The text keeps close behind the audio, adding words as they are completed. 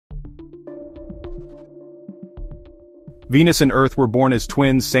Venus and Earth were born as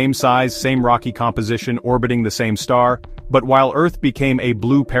twins, same size, same rocky composition, orbiting the same star. But while Earth became a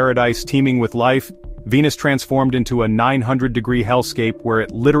blue paradise teeming with life, Venus transformed into a 900-degree hellscape where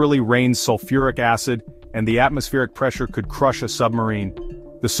it literally rains sulfuric acid, and the atmospheric pressure could crush a submarine.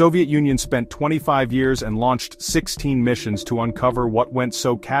 The Soviet Union spent 25 years and launched 16 missions to uncover what went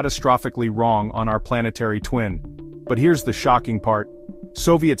so catastrophically wrong on our planetary twin. But here's the shocking part.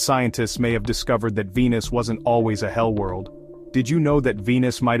 Soviet scientists may have discovered that Venus wasn't always a hell world. Did you know that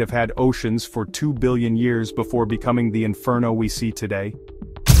Venus might have had oceans for 2 billion years before becoming the inferno we see today?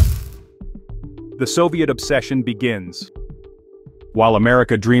 The Soviet obsession begins. While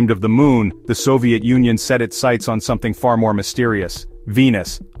America dreamed of the moon, the Soviet Union set its sights on something far more mysterious.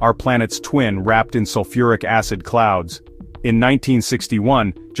 Venus, our planet's twin wrapped in sulfuric acid clouds. In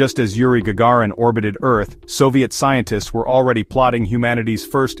 1961, just as Yuri Gagarin orbited Earth, Soviet scientists were already plotting humanity's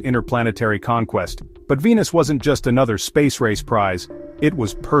first interplanetary conquest. But Venus wasn't just another space race prize, it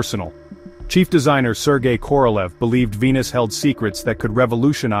was personal. Chief designer Sergei Korolev believed Venus held secrets that could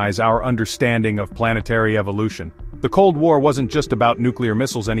revolutionize our understanding of planetary evolution. The Cold War wasn't just about nuclear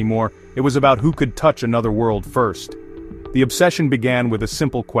missiles anymore, it was about who could touch another world first. The obsession began with a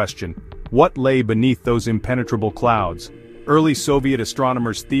simple question: what lay beneath those impenetrable clouds? Early Soviet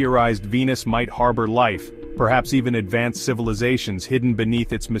astronomers theorized Venus might harbor life, perhaps even advanced civilizations hidden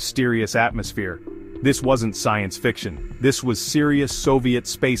beneath its mysterious atmosphere. This wasn't science fiction, this was serious Soviet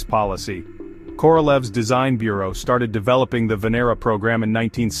space policy. Korolev's design bureau started developing the Venera program in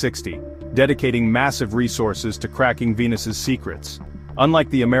 1960, dedicating massive resources to cracking Venus's secrets. Unlike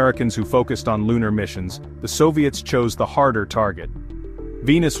the Americans who focused on lunar missions, the Soviets chose the harder target.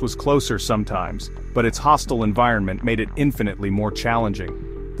 Venus was closer sometimes, but its hostile environment made it infinitely more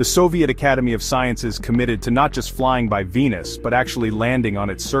challenging. The Soviet Academy of Sciences committed to not just flying by Venus but actually landing on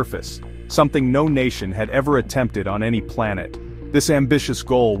its surface, something no nation had ever attempted on any planet. This ambitious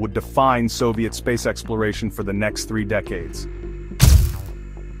goal would define Soviet space exploration for the next 3 decades.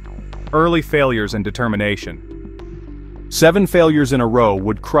 Early failures and determination. 7 failures in a row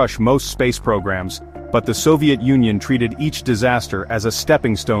would crush most space programs, but the Soviet Union treated each disaster as a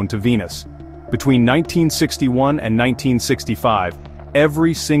stepping stone to Venus. Between 1961 and 1965,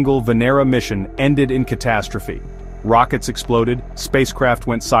 every single Venera mission ended in catastrophe. Rockets exploded, spacecraft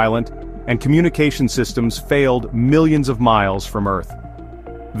went silent, and communication systems failed millions of miles from Earth.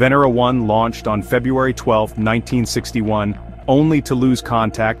 Venera 1 launched on February 12, 1961, only to lose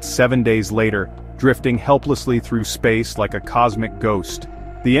contact 7 days later, drifting helplessly through space like a cosmic ghost.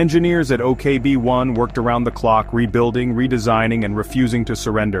 The engineers at OKB-1 worked around the clock, rebuilding, redesigning, and refusing to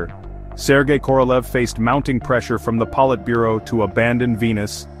surrender. Sergei Korolev faced mounting pressure from the Politburo to abandon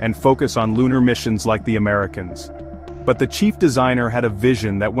Venus and focus on lunar missions like the Americans. But the chief designer had a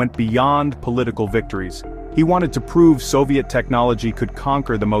vision that went beyond political victories. He wanted to prove Soviet technology could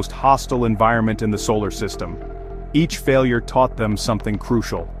conquer the most hostile environment in the solar system. Each failure taught them something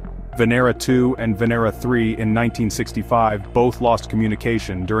crucial. Venera 2 and Venera 3 in 1965 both lost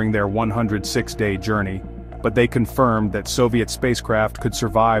communication during their 106-day journey, but they confirmed that Soviet spacecraft could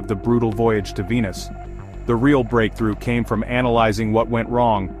survive the brutal voyage to Venus. The real breakthrough came from analyzing what went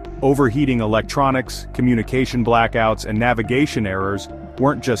wrong. Overheating electronics, communication blackouts, and navigation errors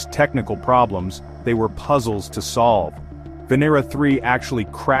weren't just technical problems, they were puzzles to solve. Venera 3 actually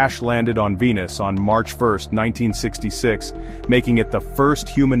crash-landed on Venus on March 1, 1966, making it the first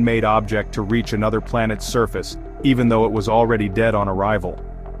human-made object to reach another planet's surface, even though it was already dead on arrival.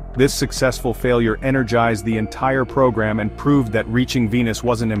 This successful failure energized the entire program and proved that reaching Venus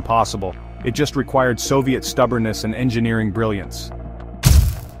wasn't impossible. It just required Soviet stubbornness and engineering brilliance.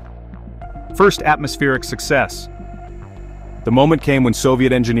 First atmospheric success. The moment came when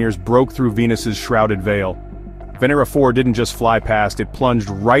Soviet engineers broke through Venus's shrouded veil. Venera 4 didn't just fly past, it plunged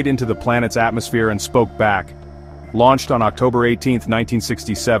right into the planet's atmosphere and spoke back. Launched on October 18,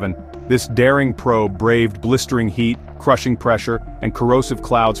 1967, this daring probe braved blistering heat, crushing pressure, and corrosive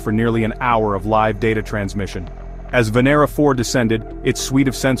clouds for nearly an hour of live data transmission. As Venera 4 descended, its suite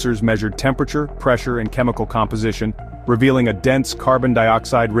of sensors measured temperature, pressure, and chemical composition, revealing a dense carbon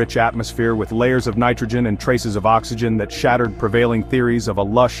dioxide-rich atmosphere with layers of nitrogen and traces of oxygen that shattered prevailing theories of a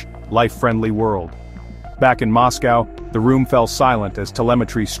lush, life-friendly world. Back in Moscow, the room fell silent as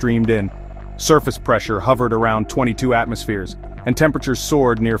telemetry streamed in. Surface pressure hovered around 22 atmospheres, and temperatures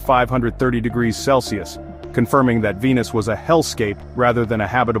soared near 530 degrees Celsius, confirming that Venus was a hellscape rather than a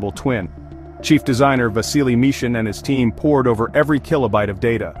habitable twin. Chief designer Vasily Mishin and his team pored over every kilobyte of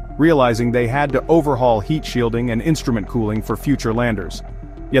data, realizing they had to overhaul heat shielding and instrument cooling for future landers.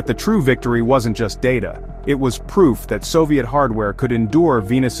 Yet the true victory wasn't just data. It was proof that Soviet hardware could endure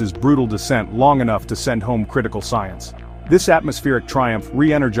Venus's brutal descent long enough to send home critical science. This atmospheric triumph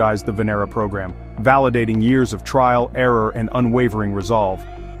re-energized the Venera program, validating years of trial, error, and unwavering resolve.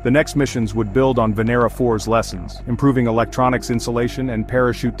 The next missions would build on Venera 4's lessons, improving electronics insulation and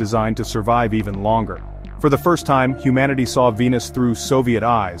parachute design to survive even longer. For the first time, humanity saw Venus through Soviet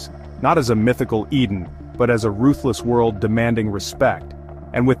eyes, not as a mythical Eden, but as a ruthless world demanding respect.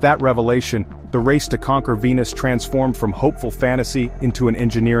 And with that revelation, the race to conquer Venus transformed from hopeful fantasy into an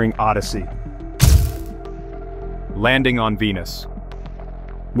engineering odyssey. Landing on Venus.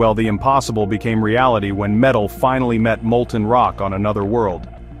 Well, the impossible became reality when metal finally met molten rock on another world.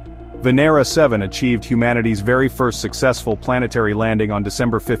 Venera 7 achieved humanity's very first successful planetary landing on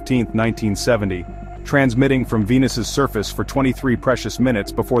December 15, 1970, transmitting from Venus's surface for 23 precious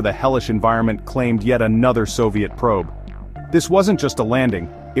minutes before the hellish environment claimed yet another Soviet probe. This wasn't just a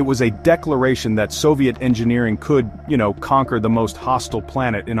landing, it was a declaration that Soviet engineering could, conquer the most hostile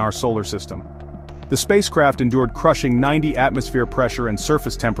planet in our solar system. The spacecraft endured crushing 90 atmosphere pressure and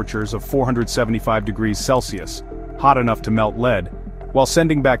surface temperatures of 475 degrees Celsius, hot enough to melt lead, while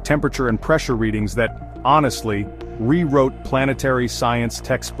sending back temperature and pressure readings that, honestly, rewrote planetary science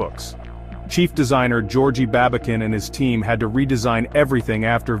textbooks. Chief designer Georgy Babakin and his team had to redesign everything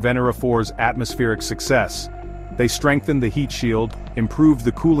after Venera 4's atmospheric success. They strengthened the heat shield, improved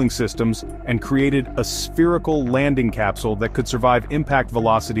the cooling systems, and created a spherical landing capsule that could survive impact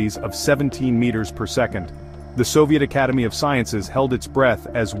velocities of 17 meters per second. The Soviet Academy of Sciences held its breath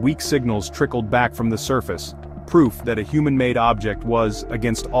as weak signals trickled back from the surface, proof that a human-made object was,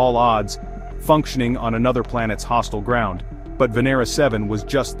 against all odds, functioning on another planet's hostile ground. But Venera 7 was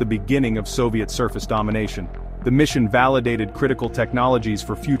just the beginning of Soviet surface domination. The mission validated critical technologies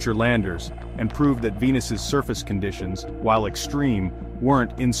for future landers, and proved that Venus's surface conditions, while extreme,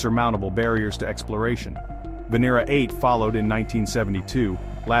 weren't insurmountable barriers to exploration. Venera 8 followed in 1972,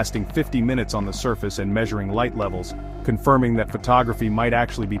 lasting 50 minutes on the surface and measuring light levels, confirming that photography might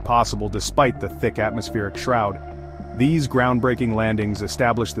actually be possible despite the thick atmospheric shroud. These groundbreaking landings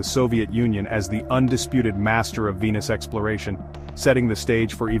established the Soviet Union as the undisputed master of Venus exploration, setting the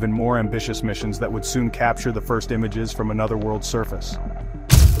stage for even more ambitious missions that would soon capture the first images from another world's surface.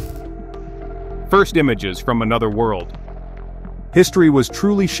 First images from another world. History was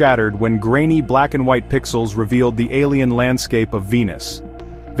truly shattered when grainy black and white pixels revealed the alien landscape of Venus.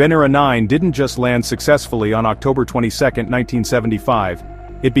 Venera 9 didn't just land successfully on October 22, 1975,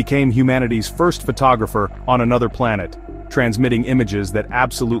 it became humanity's first photographer on another planet, transmitting images that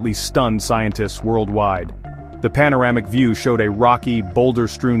absolutely stunned scientists worldwide. The panoramic view showed a rocky,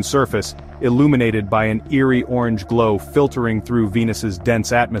 boulder-strewn surface, illuminated by an eerie orange glow filtering through Venus's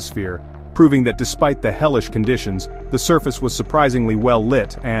dense atmosphere, proving that despite the hellish conditions, the surface was surprisingly well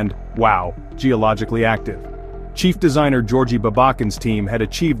lit and, wow, geologically active. Chief designer Georgy Babakin's team had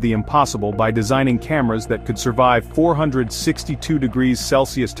achieved the impossible by designing cameras that could survive 462 degrees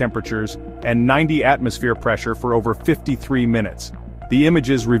Celsius temperatures and 90 atmosphere pressure for over 53 minutes. The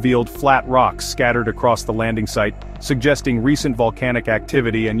images revealed flat rocks scattered across the landing site, suggesting recent volcanic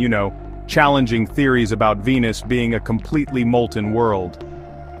activity and, challenging theories about Venus being a completely molten world.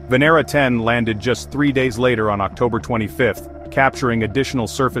 Venera 10 landed just 3 days later on October 25, capturing additional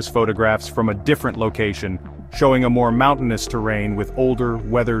surface photographs from a different location, showing a more mountainous terrain with older,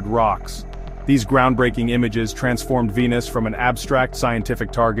 weathered rocks. These groundbreaking images transformed Venus from an abstract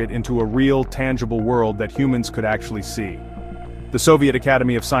scientific target into a real, tangible world that humans could actually see. The Soviet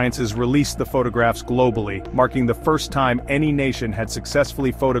Academy of Sciences released the photographs globally, marking the first time any nation had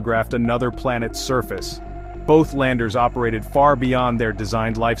successfully photographed another planet's surface. Both landers operated far beyond their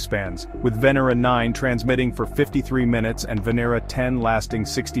designed lifespans, with Venera 9 transmitting for 53 minutes and Venera 10 lasting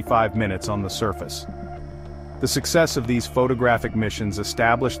 65 minutes on the surface. The success of these photographic missions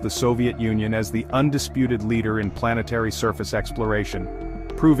established the Soviet Union as the undisputed leader in planetary surface exploration,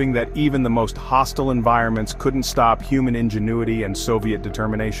 proving that even the most hostile environments couldn't stop human ingenuity and Soviet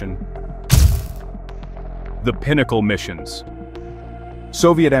determination. The pinnacle missions.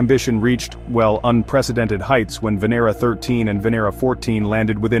 Soviet ambition reached, unprecedented heights when Venera 13 and Venera 14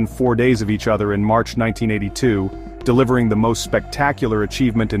 landed within 4 days of each other in March 1982, delivering the most spectacular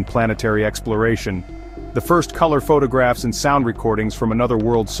achievement in planetary exploration: the first color photographs and sound recordings from another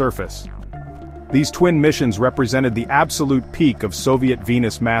world's surface. These twin missions represented the absolute peak of Soviet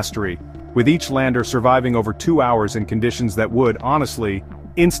Venus mastery, with each lander surviving over 2 hours in conditions that would, honestly,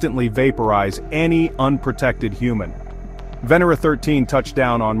 instantly vaporize any unprotected human. Venera 13 touched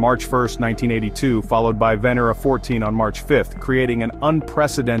down on March 1, 1982, followed by Venera 14 on March 5, creating an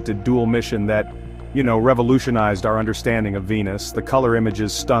unprecedented dual mission that, revolutionized our understanding of Venus. The color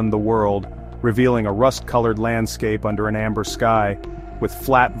images stunned the world, revealing a rust-colored landscape under an amber sky. with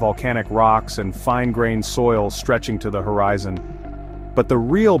flat volcanic rocks and fine-grained soil stretching to the horizon. But the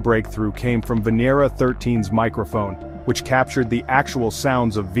real breakthrough came from Venera 13's microphone, which captured the actual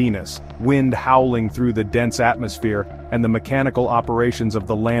sounds of Venus, wind howling through the dense atmosphere, and the mechanical operations of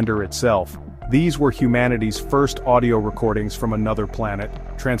the lander itself. These were humanity's first audio recordings from another planet,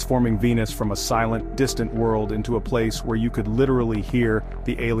 transforming Venus from a silent, distant world into a place where you could literally hear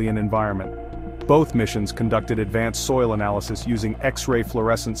the alien environment. Both missions conducted advanced soil analysis using X-ray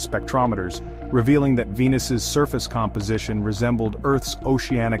fluorescence spectrometers, revealing that Venus's surface composition resembled Earth's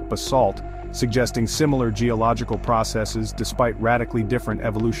oceanic basalt, suggesting similar geological processes despite radically different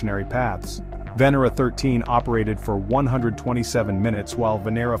evolutionary paths. Venera 13 operated for 127 minutes while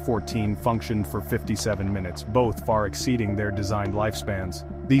Venera 14 functioned for 57 minutes, both far exceeding their designed lifespans.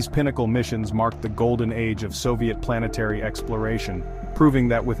 These pinnacle missions marked the golden age of Soviet planetary exploration, proving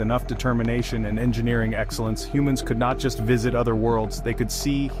that with enough determination and engineering excellence, humans could not just visit other worlds, they could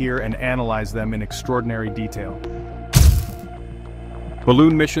see, hear, and analyze them in extraordinary detail.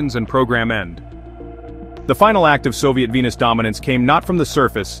 Balloon missions and program end. The final act of Soviet Venus dominance came not from the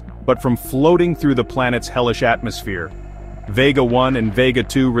surface, but from floating through the planet's hellish atmosphere. Vega 1 and Vega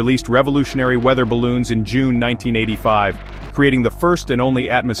 2 released revolutionary weather balloons in June 1985, creating the first and only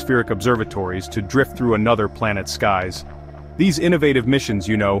atmospheric observatories to drift through another planet's skies. These innovative missions,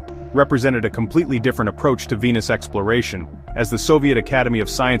 represented a completely different approach to Venus exploration, as the Soviet Academy of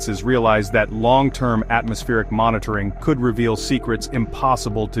Sciences realized that long-term atmospheric monitoring could reveal secrets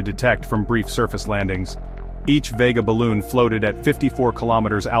impossible to detect from brief surface landings. Each Vega balloon floated at 54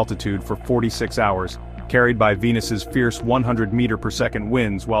 kilometers altitude for 46 hours, carried by Venus's fierce 100-meter-per-second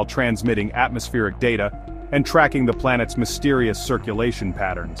winds while transmitting atmospheric data and tracking the planet's mysterious circulation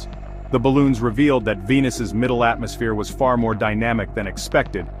patterns. The balloons revealed that Venus's middle atmosphere was far more dynamic than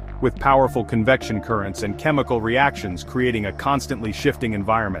expected, with powerful convection currents and chemical reactions creating a constantly shifting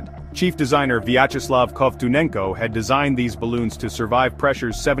environment. Chief designer Vyacheslav Kovtunenko had designed these balloons to survive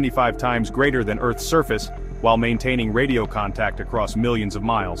pressures 75 times greater than Earth's surface, while maintaining radio contact across millions of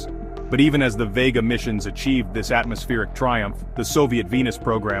miles. But even as the Vega missions achieved this atmospheric triumph, the Soviet Venus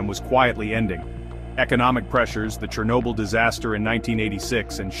program was quietly ending. Economic pressures, the Chernobyl disaster in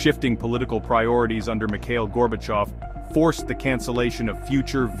 1986, and shifting political priorities under Mikhail Gorbachev forced the cancellation of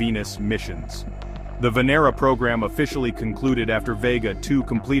future Venus missions. The Venera program officially concluded after Vega 2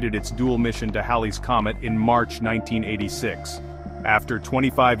 completed its dual mission to Halley's Comet in March 1986. After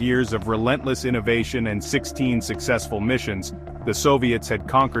 25 years of relentless innovation and 16 successful missions, the Soviets had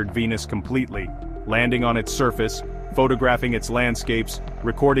conquered Venus completely, landing on its surface, photographing its landscapes,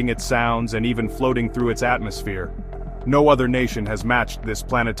 recording its sounds, and even floating through its atmosphere. No other nation has matched this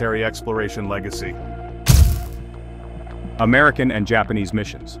planetary exploration legacy. American and Japanese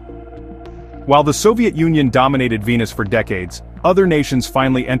missions. While the Soviet Union dominated Venus for decades, other nations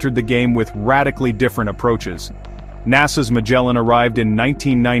finally entered the game with radically different approaches. NASA's Magellan arrived in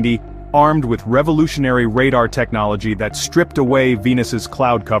 1990, armed with revolutionary radar technology that stripped away Venus's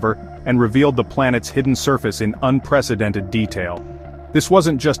cloud cover and revealed the planet's hidden surface in unprecedented detail. This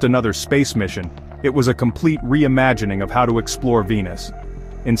wasn't just another space mission, it was a complete reimagining of how to explore Venus.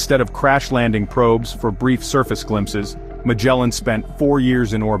 Instead of crash-landing probes for brief surface glimpses, Magellan spent 4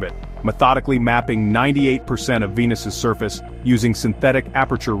 years in orbit, methodically mapping 98% of Venus's surface using synthetic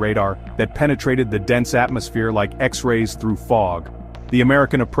aperture radar that penetrated the dense atmosphere like X-rays through fog. The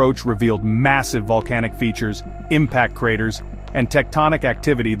American approach revealed massive volcanic features, impact craters, and tectonic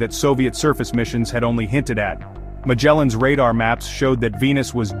activity that Soviet surface missions had only hinted at. Magellan's radar maps showed that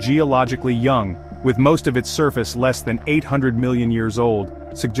Venus was geologically young, with most of its surface less than 800 million years old,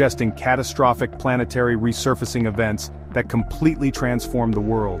 suggesting catastrophic planetary resurfacing events that completely transformed the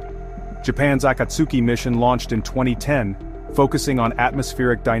world. Japan's Akatsuki mission launched in 2010, focusing on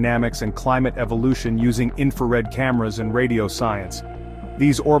atmospheric dynamics and climate evolution using infrared cameras and radio science.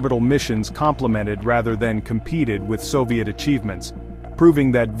 These orbital missions complemented rather than competed with Soviet achievements,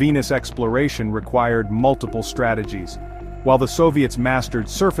 proving that Venus exploration required multiple strategies. While the Soviets mastered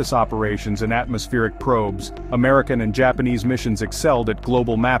surface operations and atmospheric probes, American and Japanese missions excelled at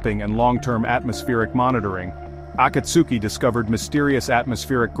global mapping and long-term atmospheric monitoring. Akatsuki discovered mysterious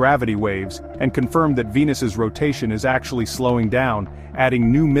atmospheric gravity waves and confirmed that Venus's rotation is actually slowing down,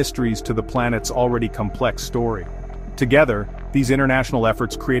 adding new mysteries to the planet's already complex story. Together, these international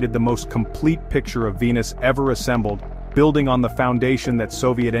efforts created the most complete picture of Venus ever assembled, building on the foundation that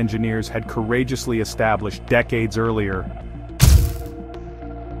Soviet engineers had courageously established decades earlier.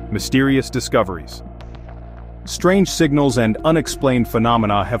 Mysterious discoveries. Strange signals and unexplained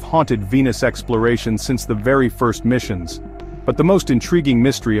phenomena have haunted Venus exploration since the very first missions. But the most intriguing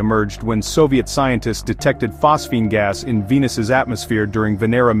mystery emerged when Soviet scientists detected phosphine gas in Venus's atmosphere during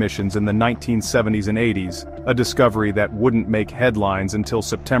Venera missions in the 1970s and 80s, a discovery that wouldn't make headlines until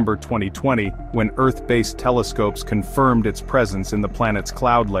September 2020, when Earth-based telescopes confirmed its presence in the planet's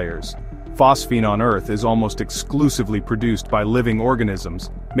cloud layers. Phosphine on Earth is almost exclusively produced by living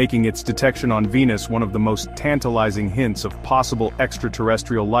organisms, making its detection on Venus one of the most tantalizing hints of possible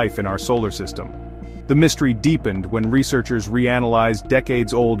extraterrestrial life in our solar system. The mystery deepened when researchers reanalyzed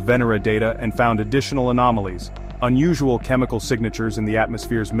decades-old Venera data and found additional anomalies, unusual chemical signatures in the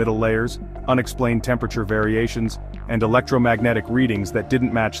atmosphere's middle layers, unexplained temperature variations, and electromagnetic readings that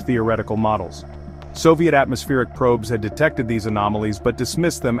didn't match theoretical models. Soviet atmospheric probes had detected these anomalies but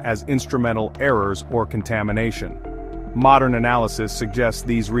dismissed them as instrumental errors or contamination. Modern analysis suggests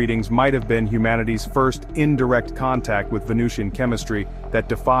these readings might have been humanity's first indirect contact with Venusian chemistry that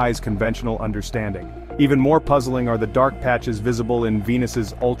defies conventional understanding. Even more puzzling are the dark patches visible in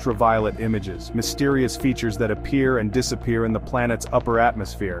Venus's ultraviolet images, mysterious features that appear and disappear in the planet's upper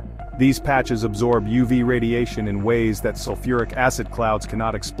atmosphere. These patches absorb UV radiation in ways that sulfuric acid clouds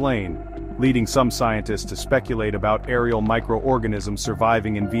cannot explain, leading some scientists to speculate about aerial microorganisms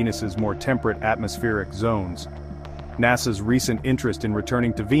surviving in Venus's more temperate atmospheric zones. NASA's recent interest in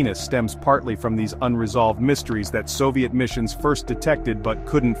returning to Venus stems partly from these unresolved mysteries that Soviet missions first detected but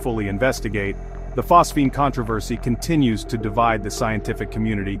couldn't fully investigate. The phosphine controversy continues to divide the scientific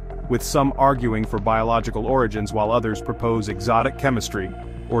community, with some arguing for biological origins while others propose exotic chemistry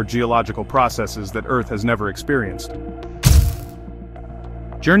or geological processes that Earth has never experienced.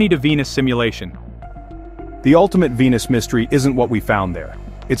 Journey to Venus simulation. The ultimate Venus mystery isn't what we found there.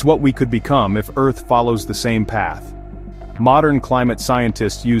 It's what we could become if Earth follows the same path. Modern climate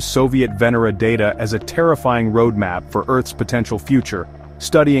scientists use Soviet Venera data as a terrifying roadmap for Earth's potential future,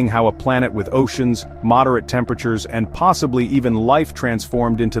 studying how a planet with oceans, moderate temperatures, and possibly even life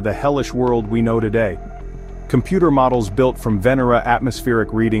transformed into the hellish world we know today. Computer models built from Venera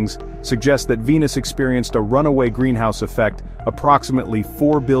atmospheric readings suggest that Venus experienced a runaway greenhouse effect approximately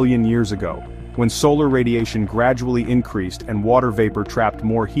 4 billion years ago, when solar radiation gradually increased and water vapor trapped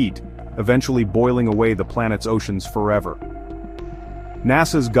more heat, eventually boiling away the planet's oceans forever.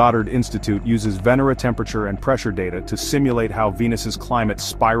 NASA's Goddard Institute uses Venera temperature and pressure data to simulate how Venus's climate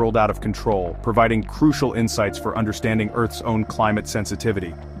spiraled out of control, providing crucial insights for understanding Earth's own climate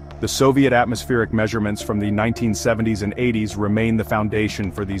sensitivity. The Soviet atmospheric measurements from the 1970s and 80s remain the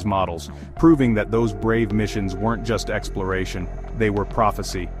foundation for these models, proving that those brave missions weren't just exploration, they were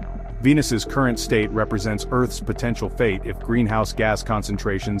prophecy. Venus's current state represents Earth's potential fate if greenhouse gas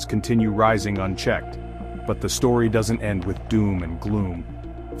concentrations continue rising unchecked. But the story doesn't end with doom and gloom.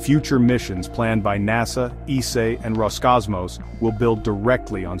 Future missions planned by NASA, ESA, and Roscosmos will build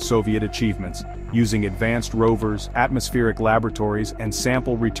directly on Soviet achievements, using advanced rovers, atmospheric laboratories, and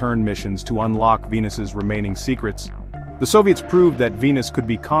sample return missions to unlock Venus's remaining secrets. The Soviets proved that Venus could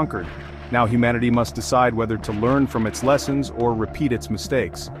be conquered. Now humanity must decide whether to learn from its lessons or repeat its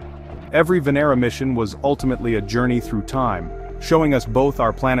mistakes. Every Venera mission was ultimately a journey through time, showing us both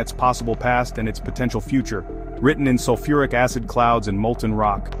our planet's possible past and its potential future, written in sulfuric acid clouds and molten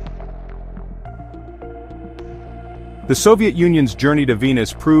rock. The Soviet Union's journey to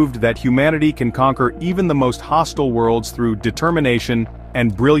Venus proved that humanity can conquer even the most hostile worlds through determination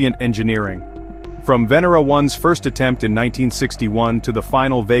and brilliant engineering. From Venera 1's first attempt in 1961 to the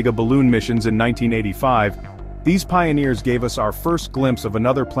final Vega balloon missions in 1985, these pioneers gave us our first glimpse of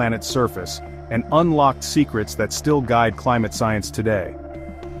another planet's surface, and unlocked secrets that still guide climate science today.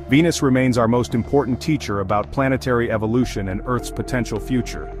 Venus remains our most important teacher about planetary evolution and Earth's potential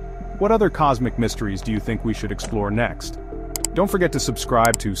future. What other cosmic mysteries do you think we should explore next? Don't forget to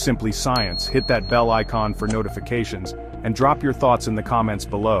subscribe to Simply Science, hit that bell icon for notifications, and drop your thoughts in the comments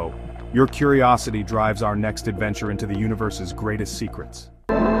below. Your curiosity drives our next adventure into the universe's greatest secrets.